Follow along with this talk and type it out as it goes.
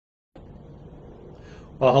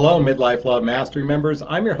Well, hello, Midlife Love Mastery members.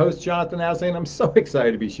 I'm your host, Jonathan Aslay, and I'm so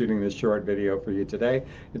excited to be shooting this short video for you today.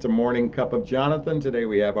 It's a morning cup of Jonathan. Today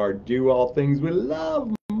we have our Do All Things We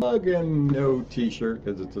Love mug and no t-shirt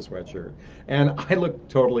because it's a sweatshirt. And I look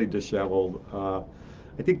totally disheveled.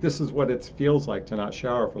 I think this is what it feels like to not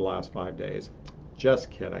shower for the last 5 days.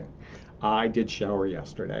 Just kidding. I did shower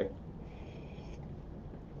yesterday.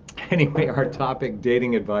 Anyway, our topic,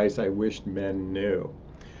 dating advice I wished men knew.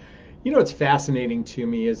 You know what's fascinating to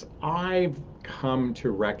me is I've come to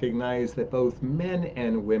recognize that both men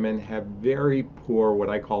and women have very poor, what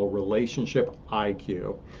I call relationship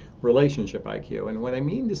IQ. Relationship IQ. And what I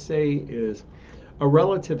mean to say is a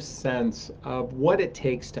relative sense of what it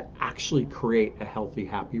takes to actually create a healthy,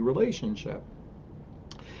 happy relationship.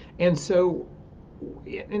 And so,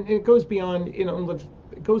 and it goes beyond,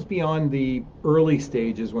 it goes beyond the early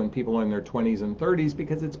stages when people are in their 20s and 30s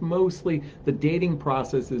because it's mostly, the dating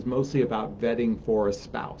process is mostly about vetting for a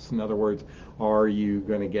spouse. In other words, are you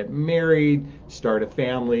going to get married, start a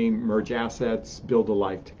family, merge assets, build a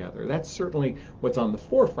life together? That's certainly what's on the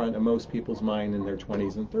forefront of most people's mind in their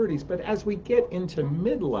 20s and 30s. But as we get into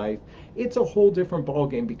midlife, it's a whole different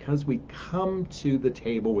ballgame because we come to the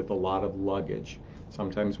table with a lot of luggage.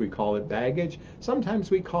 Sometimes we call it baggage,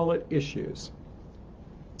 sometimes we call it issues.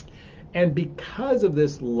 And because of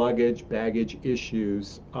this luggage, baggage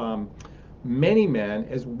issues, many men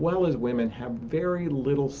as well as women have very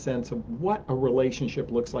little sense of what a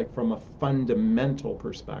relationship looks like from a fundamental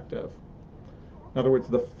perspective. In other words,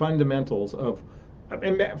 the fundamentals of,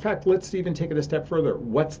 in fact, let's even take it a step further.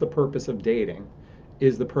 What's the purpose of dating?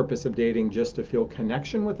 Is the purpose of dating just to feel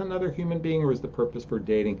connection with another human being, or is the purpose for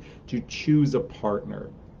dating to choose a partner?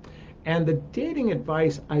 And the dating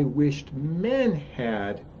advice I wished men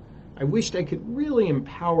had, I wished I could really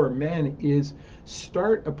empower men, is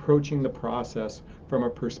start approaching the process from a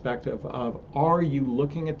perspective of, are you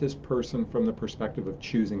looking at this person from the perspective of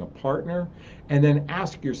choosing a partner? And then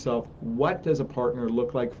ask yourself, what does a partner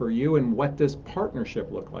look like for you, and what does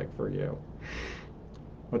partnership look like for you?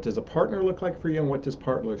 What does a partner look like for you, and what does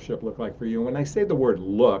partnership look like for you? And when I say the word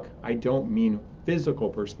look, I don't mean physical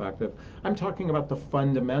perspective. I'm talking about the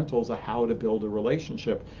fundamentals of how to build a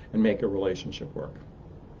relationship and make a relationship work.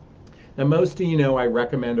 Now, most of you know I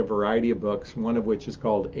recommend a variety of books, one of which is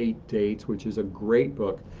called 8 Dates, which is a great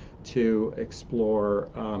book to explore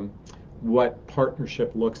what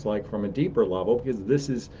partnership looks like from a deeper level, because this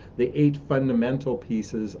is the 8 fundamental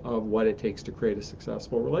pieces of what it takes to create a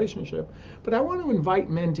successful relationship. But I want to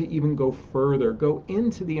invite men to even go further, go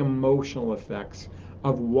into the emotional effects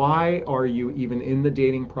of why are you even in the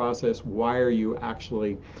dating process? Why are you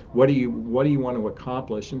actually, what do you want to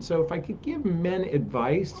accomplish? And so if I could give men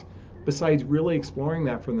advice, besides really exploring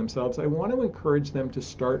that for themselves, I want to encourage them to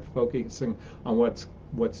start focusing on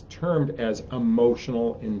what's termed as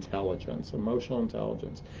emotional intelligence. Emotional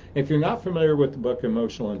intelligence. If you're not familiar with the book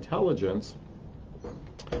Emotional Intelligence,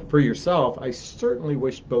 for yourself, I certainly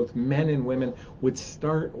wish both men and women would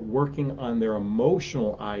start working on their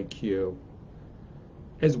emotional IQ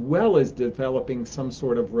as well as developing some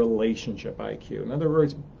sort of relationship IQ. In other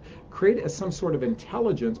words, create some sort of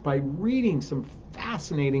intelligence by reading some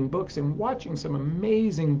fascinating books and watching some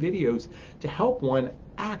amazing videos to help one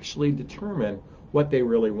actually determine what they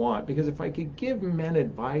really want. Because if I could give men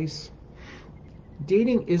advice,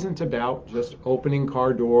 dating isn't about just opening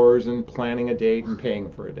car doors and planning a date and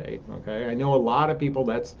paying for a date. Okay, I know a lot of people,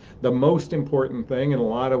 that's the most important thing, and a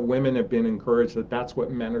lot of women have been encouraged that that's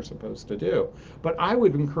what men are supposed to do. But I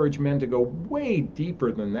would encourage men to go way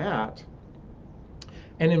deeper than that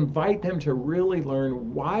and invite them to really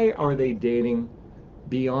learn, why are they dating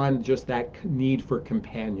beyond just that need for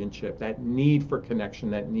companionship, that need for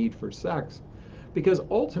connection, that need for sex. Because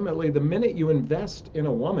ultimately, the minute you invest in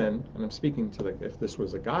a woman, and I'm speaking to if this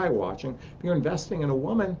was a guy watching, if you're investing in a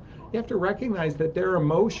woman, you have to recognize that their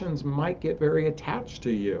emotions might get very attached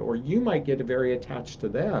to you, or you might get very attached to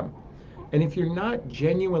them. And if you're not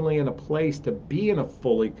genuinely in a place to be in a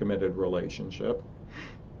fully committed relationship,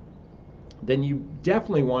 then you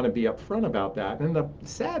definitely want to be upfront about that. And the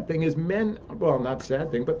sad thing is, men, well, not sad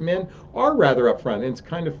thing, but men are rather upfront. And it's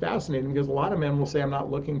kind of fascinating because a lot of men will say, I'm not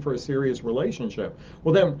looking for a serious relationship.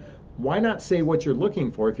 Well, then why not say what you're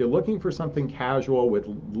looking for? If you're looking for something casual with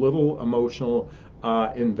little emotional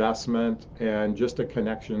investment and just a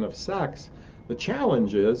connection of sex, the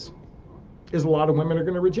challenge is a lot of women are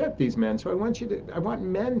going to reject these men. So I want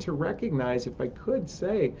men to recognize, if I could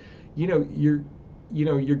say, you know,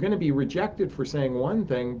 you're going to be rejected for saying one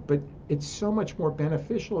thing, but it's so much more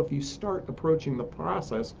beneficial if you start approaching the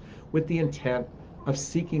process with the intent of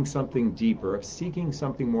seeking something deeper, of seeking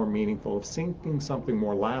something more meaningful, of seeking something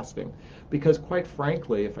more lasting. Because quite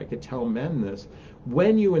frankly, if I could tell men this,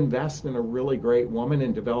 when you invest in a really great woman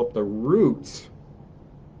and develop the roots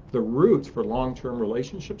for long-term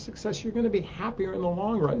relationship success, you're going to be happier in the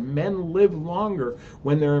long run. Men live longer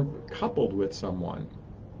when they're coupled with someone.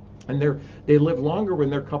 And they live longer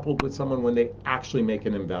when they're coupled with someone when they actually make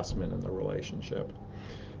an investment in the relationship.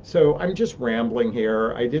 So I'm just rambling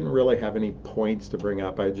here. I didn't really have any points to bring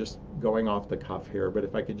up. I'm just going off the cuff here. But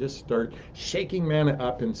if I could just start shaking men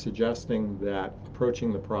up and suggesting that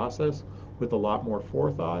approaching the process with a lot more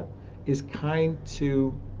forethought is kind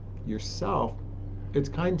to yourself. It's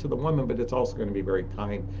kind to the woman, but it's also going to be very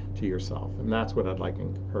kind to yourself. And that's what I'd like to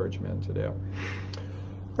encourage men to do.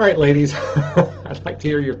 All right, ladies, I'd like to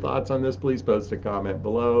hear your thoughts on this. Please post a comment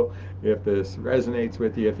below if this resonates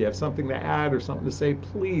with you. If you have something to add or something to say,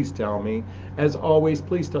 please tell me. As always,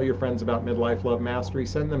 please tell your friends about Midlife Love Mastery.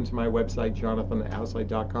 Send them to my website,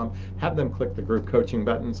 jonathon@aslay.com. Have them click the group coaching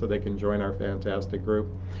button so they can join our fantastic group.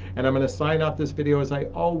 And I'm going to sign off this video as I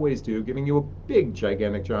always do, giving you a big,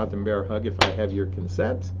 gigantic Jonathan Bear hug if I have your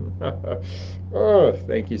consent. Oh,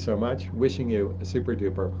 thank you so much. Wishing you a super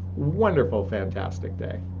duper wonderful, fantastic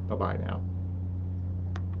day. Bye bye now.